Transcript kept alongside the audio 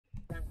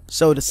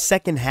So the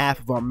second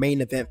half of our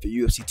main event for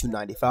UFC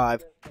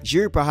 295,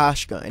 Jiri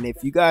Prochazka, and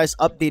if you guys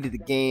updated the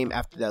game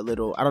after that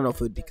little, I don't know if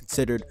it would be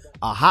considered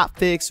a hot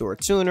fix or a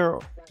tuner,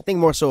 I think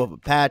more so of a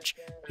patch,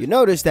 you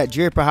notice that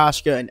Jiri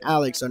Prochazka and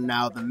Alex are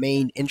now the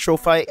main intro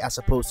fight as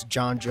opposed to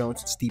John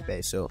Jones and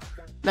Stipe, so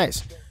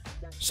nice.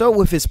 So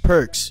with his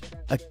perks,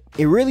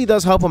 it really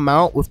does help him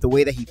out with the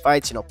way that he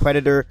fights,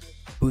 Predator,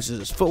 boosts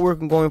his footwork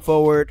and going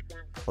forward,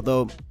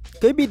 although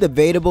could be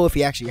debatable if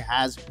he actually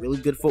has really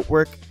good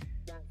footwork.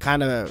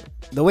 Kind of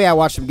the way I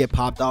watched him get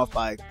popped off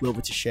by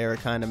Glover Teixeira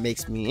kind of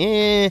makes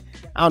me I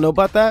don't know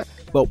about that,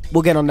 but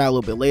we'll get on that a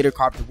little bit later.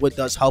 Carpet Wood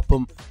does help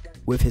him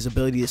with his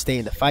ability to stay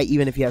in the fight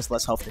even if he has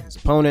less health than his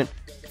opponent.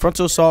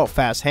 Frontal assault,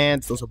 fast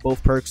hands, those are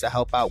both perks that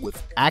help out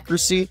with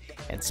accuracy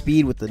and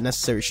speed with the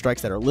necessary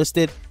strikes that are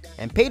listed.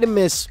 And pay to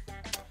miss,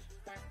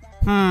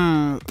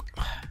 now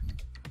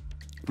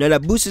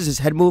that boosts his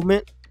head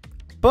movement,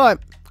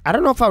 but I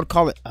don't know if I would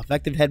call it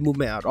effective head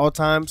movement at all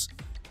times,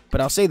 but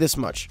I'll say this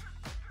much.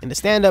 In the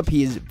stand-up,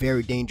 he is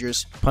very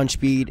dangerous. Punch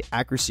speed,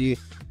 accuracy,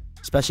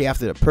 especially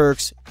after the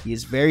perks. He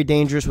is very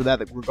dangerous with that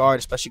regard,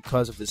 especially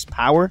because of his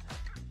power.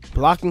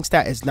 Blocking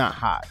stat is not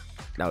high.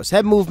 Now, his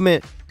head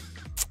movement,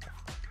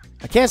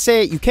 I can't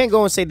say, you can't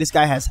go and say this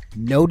guy has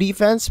no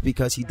defense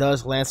because he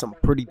does land some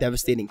pretty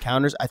devastating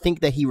counters. I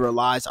think that he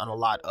relies on a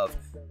lot of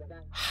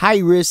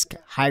high-risk,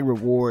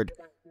 high-reward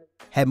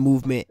head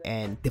movement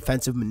and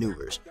defensive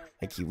maneuvers.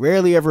 Like, he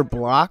rarely ever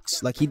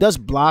blocks. Like, he does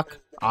block,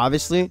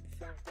 obviously,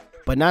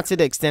 but not to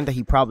the extent that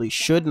he probably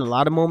should in a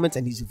lot of moments,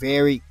 and he's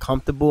very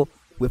comfortable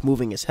with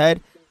moving his head,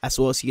 as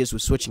well as he is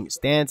with switching his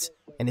stance,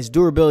 and his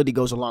durability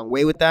goes a long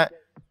way with that.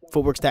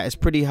 Footwork stat is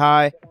pretty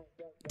high.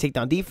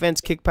 Takedown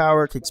defense, kick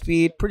power, kick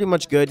speed, pretty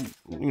much good.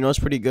 It's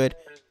pretty good.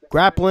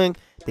 Grappling,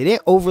 they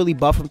didn't overly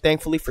buff him,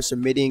 thankfully, for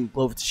submitting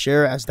Glover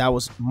Teixeira, as that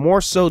was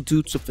more so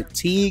due to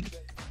fatigue,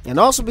 and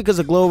also because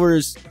of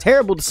Glover's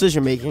terrible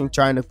decision-making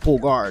trying to pull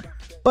guard,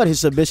 but his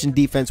submission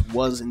defense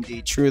was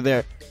indeed true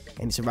there.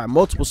 And he survived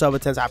multiple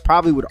sub-attempts. I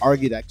probably would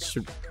argue that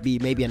should be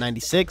maybe a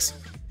 96.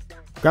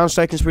 Ground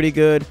striking is pretty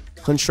good.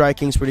 Clinch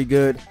striking is pretty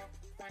good.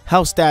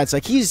 Health stats,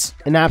 like, he's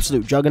an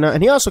absolute juggernaut.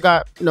 And he also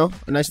got, a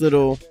nice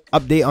little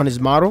update on his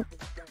model.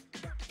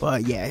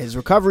 But yeah, his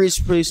recovery is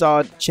pretty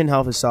solid. Chin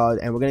health is solid.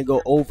 And we're going to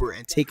go over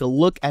and take a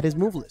look at his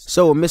move list.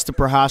 So Mr.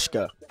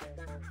 Prochazka,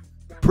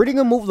 pretty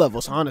good move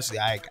levels, honestly.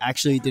 I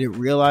actually didn't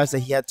realize that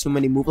he had too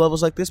many move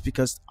levels like this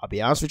because, I'll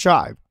be honest with you,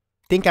 I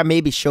think I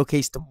maybe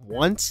showcased him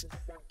once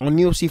on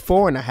UFC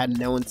 4, and I had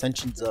no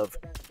intentions of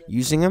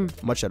using him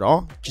much at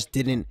all. Just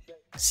didn't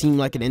seem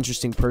like an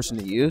interesting person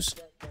to use.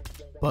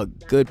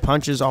 But good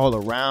punches all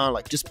around,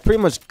 like just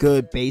pretty much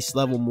good base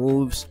level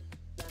moves.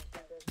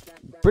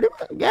 Pretty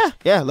much,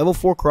 yeah. Level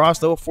 4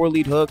 cross, level 4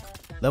 lead hook,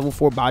 level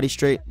 4 body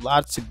straight.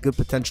 Lots of good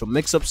potential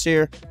mix-ups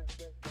here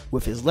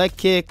with his leg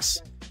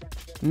kicks.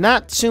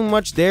 Not too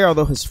much there,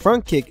 although his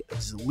front kick,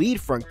 his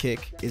lead front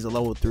kick is a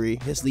level 3.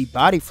 His lead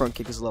body front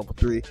kick is a level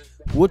 3,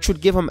 which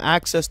would give him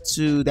access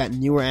to that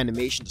newer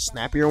animation, the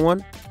snappier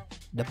one.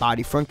 The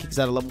body front kick is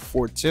at a level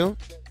 4 too.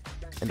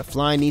 And the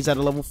flying knees at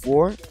a level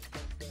 4.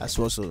 That's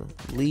also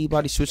lead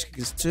body switch kick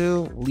is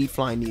 2. Lead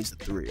flying knees is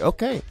 3.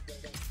 Okay.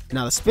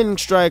 Now the spinning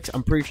strikes,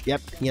 I'm pretty sure,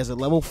 yep, he has a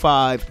level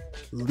 5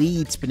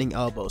 lead spinning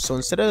elbow. So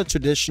instead of the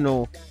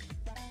traditional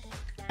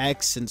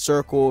X and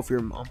circle, if you're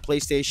on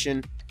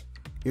PlayStation,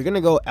 you're going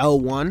to go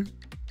L1,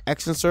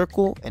 X and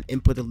circle, and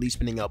input the lead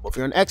spinning elbow. If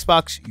you're on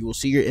Xbox, you will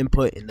see your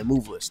input in the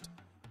move list.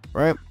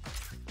 Right?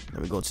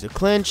 Then we go to the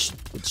clinch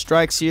with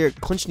strikes here.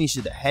 Clinch knees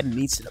to the head and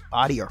knees to the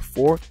body are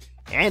 4.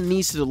 And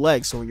knees to the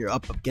legs, so when you're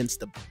up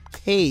against the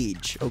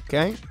cage,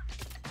 okay?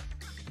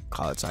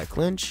 Collar tie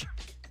clinch.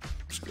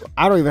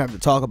 I don't even have to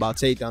talk about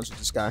takedowns with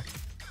this guy.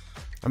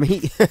 I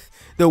mean,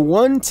 the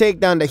one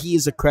takedown that he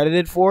is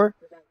accredited for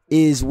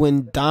is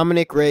when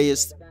Dominic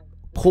Reyes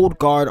pulled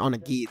guard on a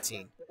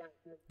guillotine,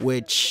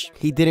 which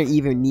he didn't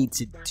even need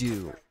to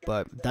do,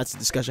 but that's a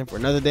discussion for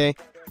another day.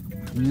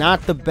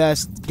 Not the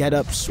best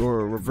get-ups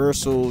or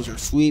reversals or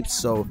sweeps,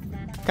 so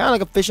kind of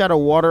like a fish out of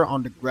water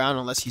on the ground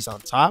unless he's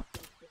on top.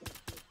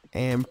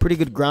 And pretty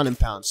good ground and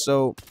pound.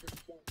 So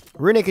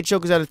rear naked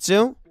choke is at a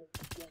 2.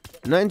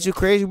 Nothing too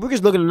crazy. We're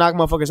just looking to knock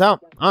motherfuckers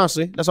out.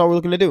 Honestly, that's all we're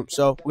looking to do.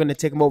 So we're going to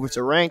take him over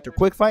to ranked or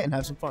quick fight and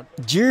have some fun.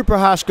 Jiri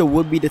Prochazka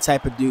would be the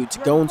type of dude to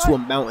go into a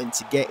mountain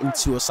to get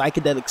into a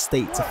psychedelic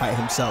state to fight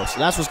himself. So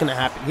that's what's going to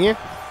happen here.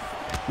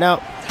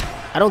 Now,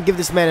 I don't give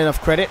this man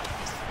enough credit,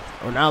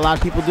 or not a lot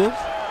of people do.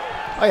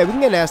 Oh yeah, we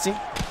can get nasty.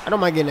 I don't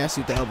mind getting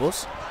nasty with the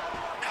elbows.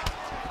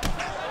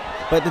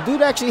 But the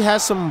dude actually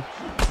has some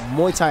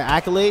Muay Thai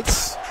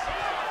accolades.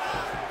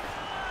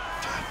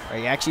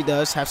 He actually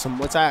does have some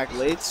Muay Thai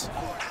accolades.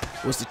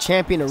 Was the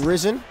champion of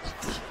Risen.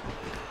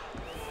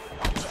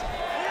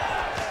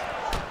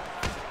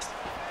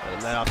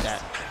 Let off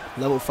that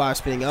level 5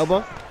 spinning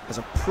elbow. Has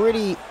a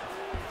pretty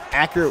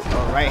accurate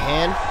right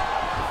hand.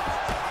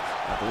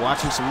 After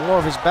watching some more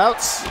of his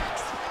bouts.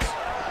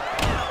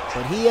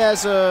 But he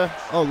has a...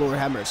 oh, Lord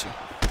have mercy.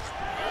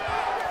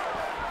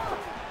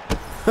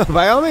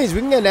 By all means, we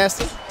can get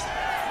nasty.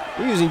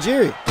 We're using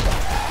Jiri.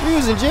 We're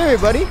using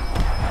Jiri, buddy.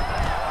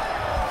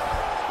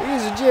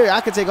 He's a Jiri.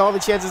 I could take all the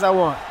chances I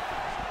want.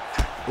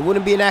 It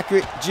wouldn't be an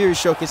accurate Jiri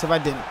showcase if I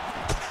didn't.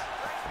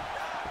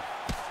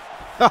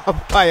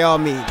 By all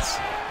means.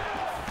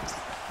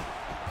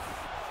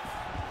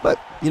 But,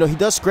 you know, he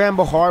does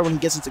scramble hard when he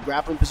gets into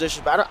grappling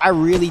positions. But I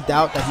really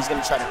doubt that he's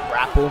going to try to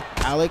grapple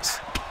Alex.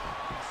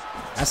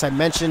 As I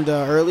mentioned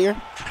earlier.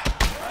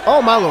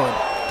 Oh, my lord.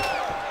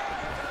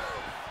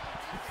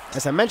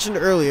 As I mentioned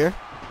earlier,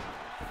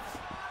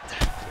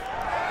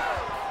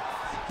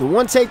 the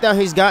one takedown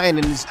he's gotten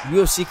in his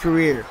UFC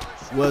career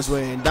was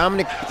when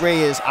Dominic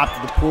Reyes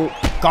opted to pull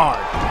guard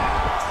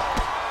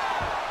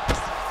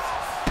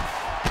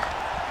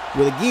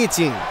with a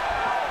guillotine.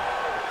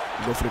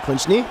 Go for the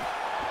clinch knee.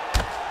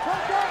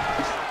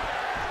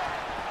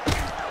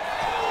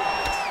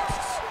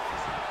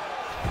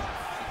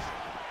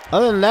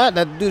 Other than that,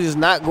 that dude is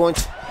not going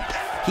to...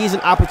 He's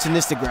an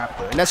opportunistic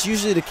grappler. And that's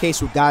usually the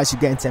case with guys who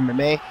get into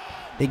MMA.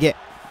 They get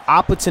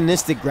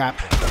opportunistic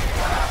grappling.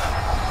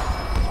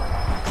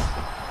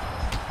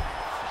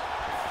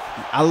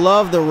 I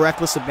love the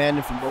reckless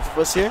abandon from both of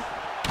us here.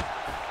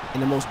 In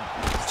the most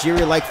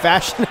Jiri-like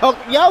fashion.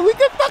 Yo, we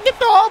can fucking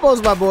throw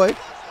elbows, my boy.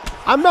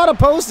 I'm not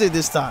opposed to it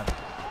this time.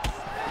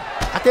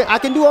 I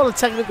can do all the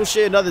technical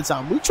shit another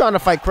time. We trying to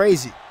fight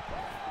crazy.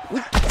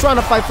 We trying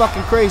to fight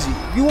fucking crazy.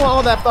 If you want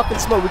all that fucking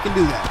smoke, we can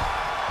do that.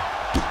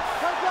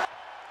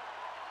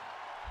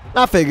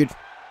 I figured.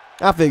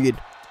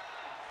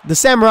 The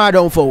samurai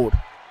don't fold.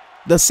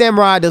 The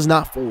samurai does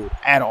not fold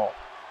at all.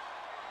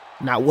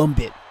 Not one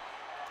bit.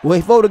 Will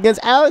he fold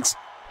against Alex?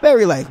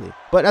 Very likely.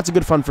 But that's a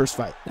good fun first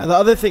fight. Now the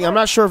other thing, I'm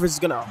not sure if it's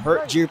going to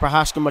hurt Jiri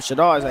Prochazka much at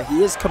all, is that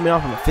he is coming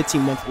off of a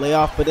 15-month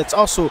layoff, but it's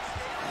also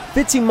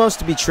 15 months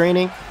to be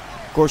training.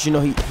 Of course, you know,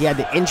 he had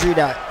the injury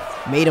that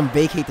made him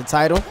vacate the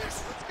title.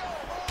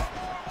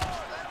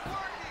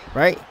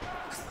 Right?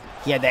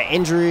 He had that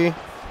injury.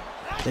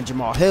 Then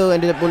Jamal Hill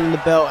ended up winning the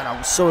belt, and I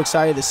was so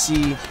excited to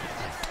see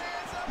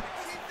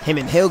him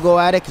and Hill go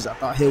at it because I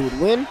thought Hill would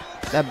win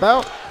that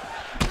bout.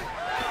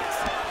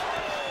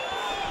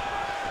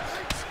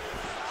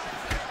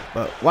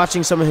 But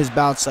watching some of his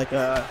bouts, like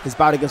his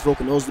bout against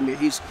Volkan Ozdemir,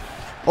 he's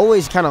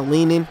always kind of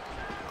leaning,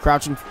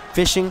 crouching,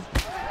 fishing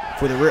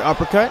for the rear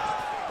uppercut.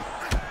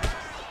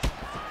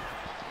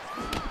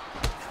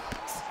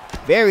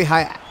 Very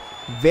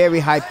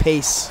high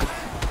pace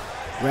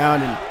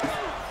round, and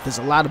there's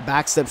a lot of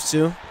back steps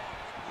too.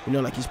 You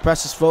know, like he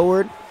presses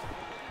forward,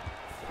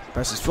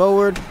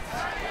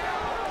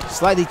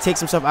 slightly takes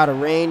himself out of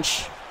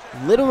range.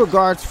 Little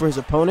regards for his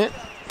opponent.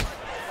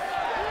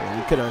 And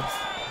he could have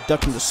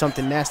ducked into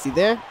something nasty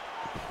there.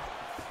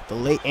 The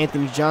late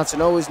Anthony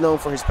Johnson, always known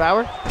for his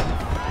power.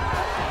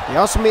 He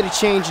also made a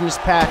change in his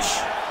patch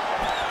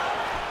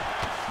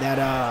that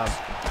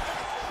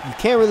you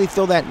can't really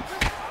throw that.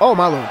 Oh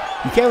my lord,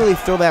 you can't really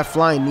throw that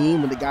flying knee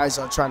when the guys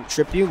are trying to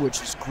trip you,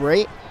 which is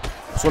great.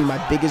 It's one of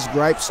my biggest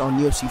gripes on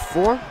UFC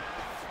 4.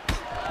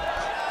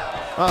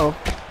 Uh-oh.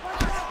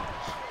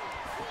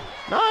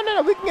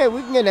 No, we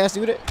can get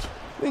nasty with it.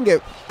 We can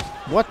get,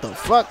 what the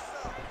fuck?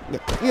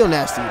 Get real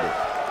nasty with it.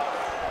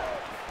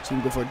 So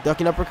we can go for a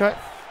ducking uppercut.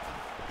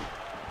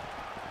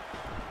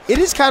 It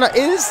is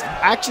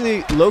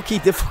actually low-key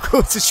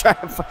difficult to try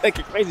to fight like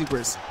a crazy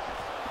person.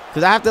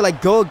 Because I have to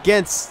like go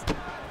against,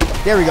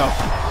 there we go.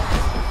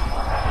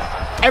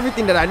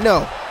 Everything that I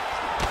know.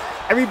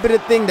 Every bit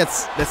of thing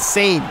that's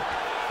sane.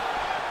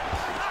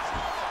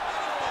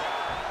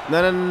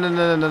 No.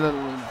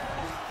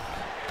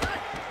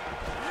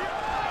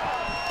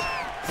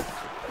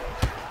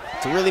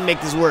 To really make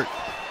this work.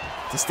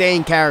 To stay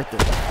in character.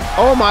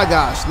 Oh my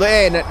gosh.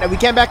 Hey, now we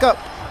can't back up.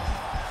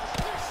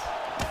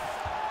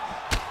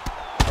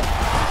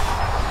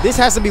 This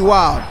has to be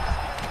wild.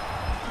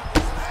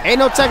 Ain't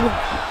no technical.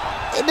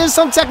 There's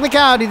some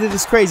technicality to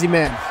this crazy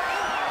man.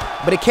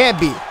 But it can't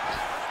be.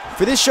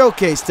 For this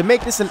showcase, to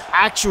make this an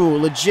actual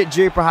legit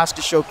Jiri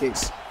Prochazka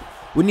showcase,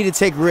 we need to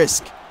take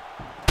risk.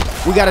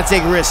 We gotta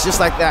take risks just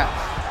like that.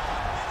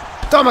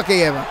 Toma que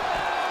lleva.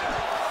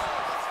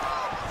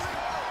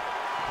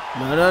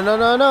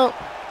 No.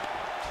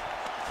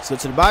 Let's go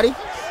to the body.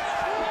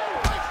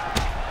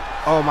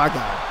 Oh my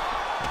god.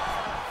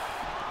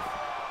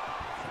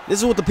 This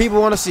is what the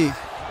people want to see.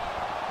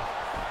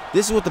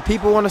 This is what the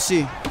people want to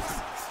see.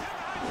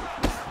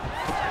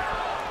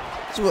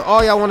 This is what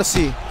all y'all want to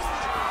see.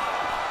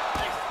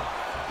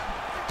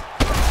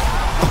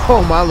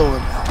 Oh my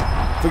lord.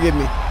 Forgive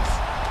me.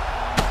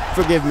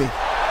 Forgive me.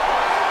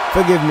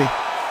 Forgive me.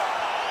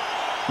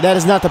 That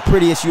is not the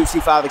prettiest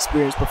UFC 5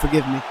 experience, but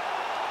forgive me.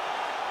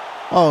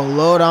 Oh,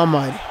 Lord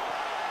Almighty.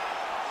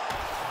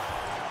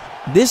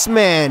 This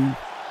man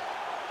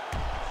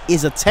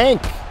is a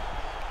tank.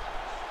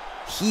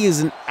 He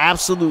is an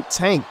absolute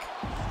tank.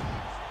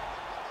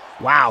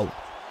 Wow.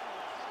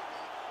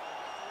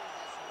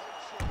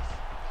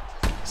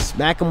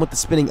 Smack him with the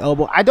spinning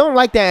elbow. I don't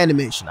like that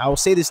animation. I will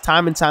say this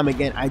time and time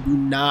again. I do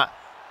not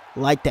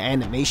like the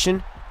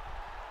animation.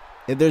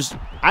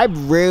 I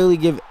rarely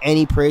give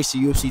any praise to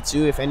UFC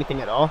 2, if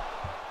anything at all.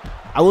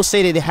 I will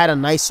say that it had a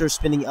nicer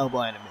spinning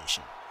elbow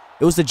animation.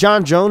 It was the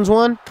John Jones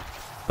one,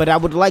 but I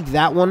would like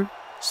that one.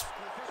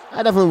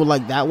 I definitely would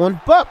like that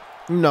one, but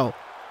no.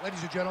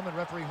 Ladies and gentlemen,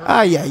 referee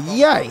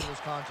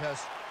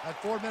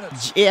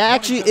it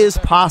actually is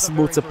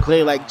possible to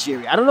play like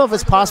Jiri. I don't know if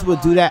it's possible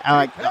to do that at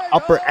like the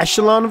upper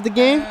echelon of the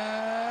game,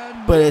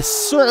 but it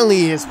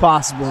certainly is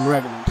possible in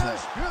regular play.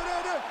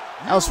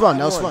 That was fun.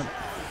 That was fun.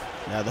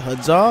 Now the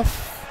hood's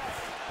off.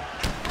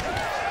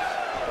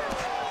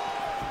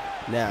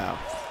 Now,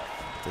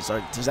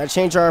 does that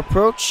change our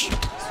approach?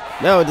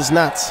 No, it does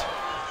not.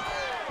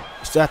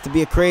 You still have to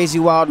be a crazy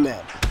wild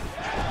man.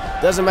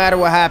 Doesn't matter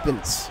what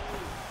happens.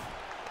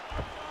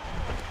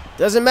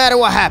 Doesn't matter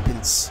what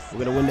happens. We're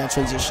going to win that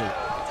transition.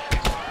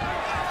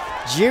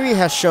 Jiri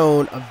has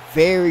shown a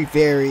very,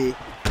 very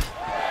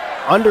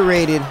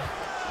underrated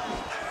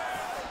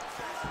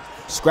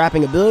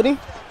scrapping ability.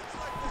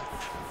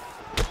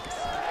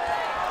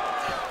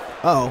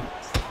 Uh-oh.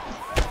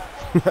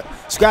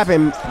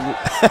 Scrapping,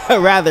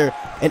 rather,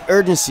 an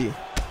urgency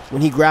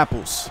when he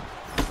grapples.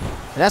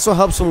 And that's what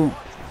helps him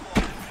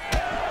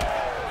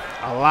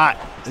a lot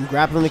in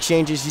grappling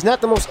exchanges. He's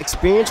not the most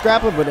experienced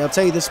grappler, but I'll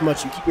tell you this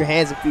much. You keep your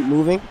hands and feet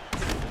moving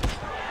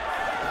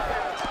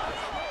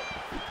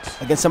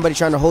against somebody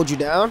trying to hold you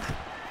down,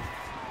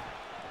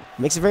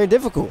 makes it very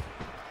difficult.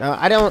 Now,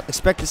 I don't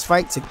expect this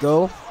fight to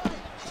go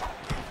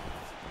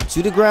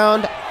to the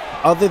ground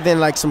other than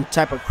like some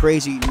type of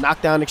crazy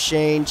knockdown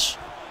exchange.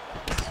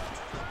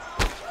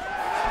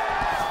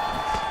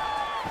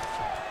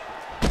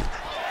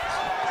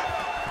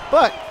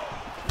 But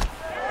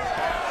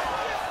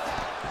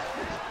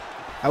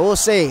I will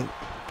say,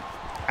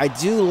 I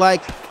do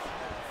like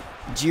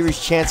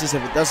Jiri's chances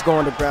if it does go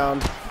on the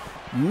ground,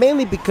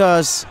 mainly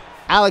because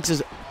Alex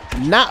is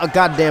not a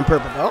goddamn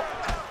purple belt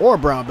or a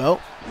brown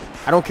belt.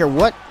 I don't care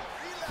what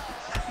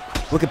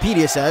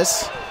Wikipedia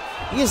says.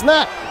 He is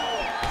not,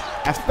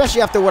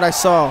 especially after what I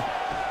saw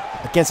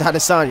against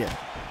Adesanya.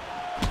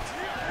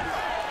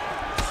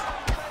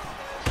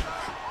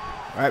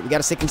 All right, we got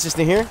to stay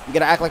consistent here. We got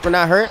to act like we're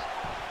not hurt.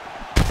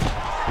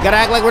 We got to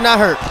act like we're not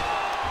hurt.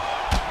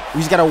 We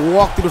just got to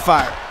walk through the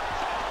fire.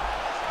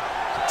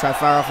 Try to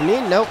fire off a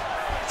knee. Nope.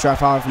 Try to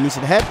fire off a knee to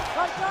the head.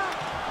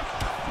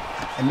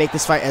 And make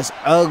this fight as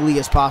ugly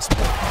as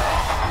possible.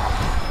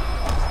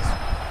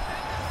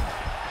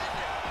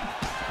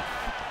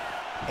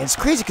 And it's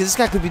crazy because this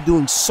guy could be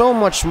doing so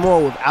much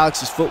more with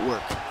Alex's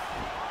footwork.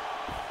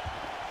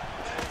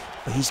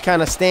 But he's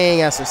kind of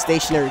staying as a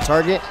stationary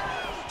target.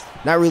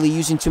 Not really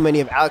using too many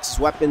of Alex's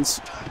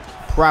weapons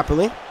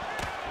properly.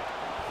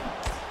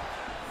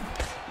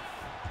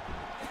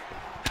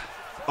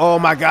 Oh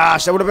my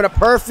gosh, that would have been a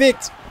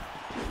perfect.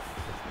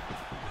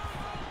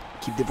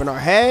 Keep dipping our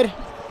head.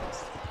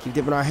 Keep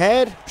dipping our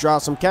head. Draw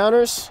some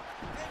counters.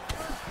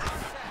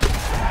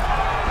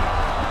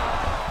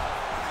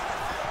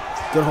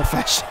 Good old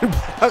fashioned.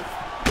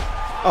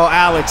 Oh,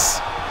 Alex.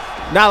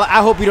 Now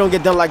I hope you don't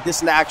get done like this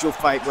in the actual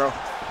fight, bro.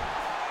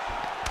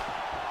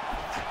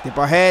 Dip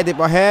our head, dip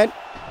our head.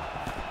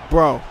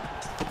 Bro,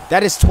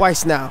 that is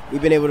twice now.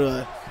 We've been able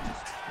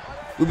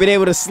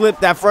to slip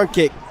that front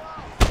kick.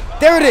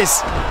 There it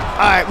is.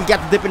 All right, we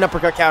got the dipping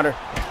uppercut counter.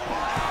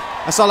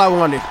 That's all I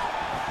wanted.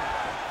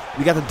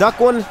 We got the duck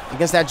one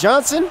against that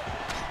Johnson.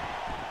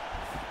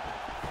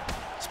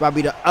 It's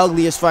probably the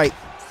ugliest fight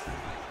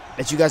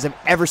that you guys have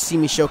ever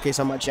seen me showcase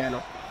on my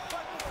channel.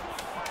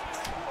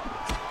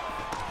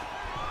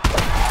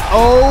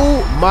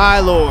 Oh my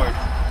Lord.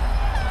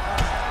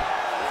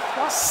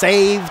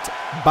 Saved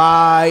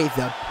by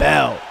the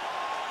bell.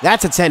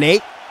 That's a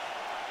 10-8.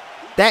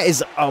 That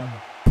is a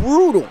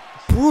brutal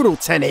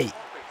 10-8.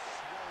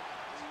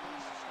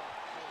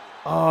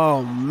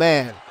 Oh,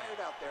 man.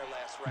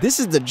 This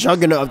is the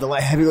juggernaut of the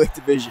light heavyweight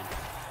division.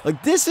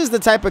 Like, this is the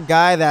type of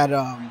guy that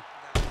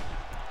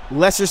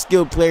lesser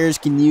skilled players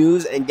can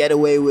use and get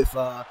away with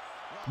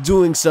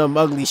doing some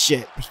ugly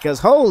shit. Because,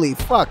 holy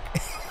fuck.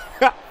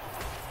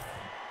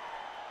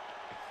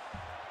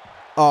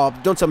 Oh,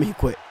 don't tell me he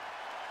quit.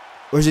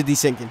 Or is it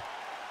desyncing?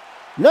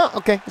 No,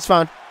 okay, it's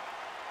fine.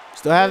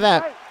 Still have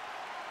that.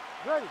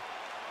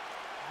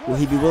 Will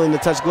he be willing to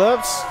touch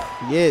gloves?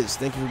 He is.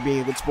 Thank you for being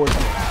a good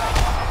sportsman.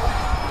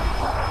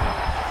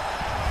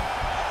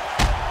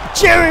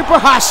 Jiri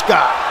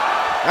Prochazka.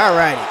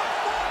 Alrighty.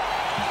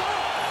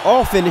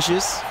 All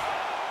finishes.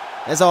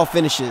 That's all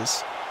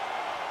finishes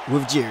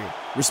with Jiri.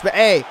 Respect.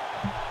 Hey,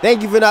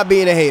 thank you for not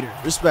being a hater.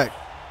 Respect.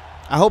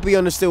 I hope he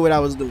understood what I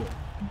was doing.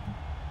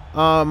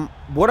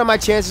 What are my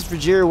chances for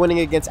Jiri winning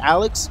against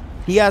Alex?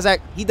 He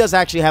does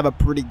actually have a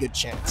pretty good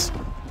chance.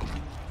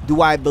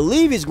 Do I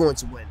believe he's going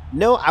to win?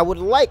 No, I would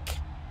like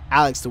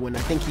Alex to win. I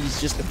think he's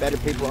just a better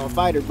paper-on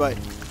fighter, but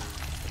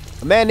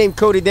a man named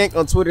Cody Dank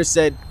on Twitter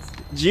said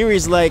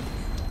Jiri's like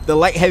the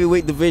light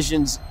heavyweight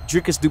division's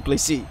Dricus du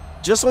Plessis.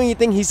 Just when you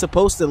think he's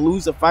supposed to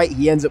lose a fight,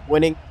 he ends up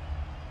winning.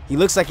 He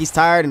looks like he's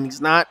tired and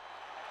he's not.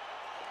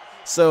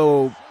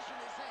 So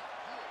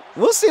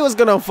we'll see what's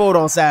going to unfold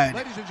on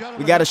Saturday.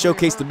 We got to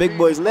showcase the big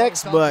boys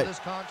next, but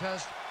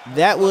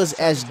that was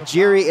as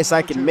Jiri as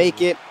I can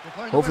make it.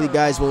 Hopefully, you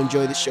guys will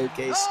enjoy the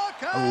showcase.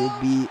 I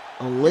will be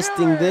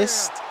unlisting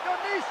this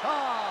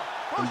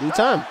in due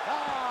time.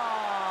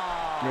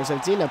 Number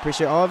 17, I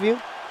appreciate all of you.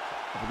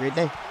 Have a great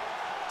day.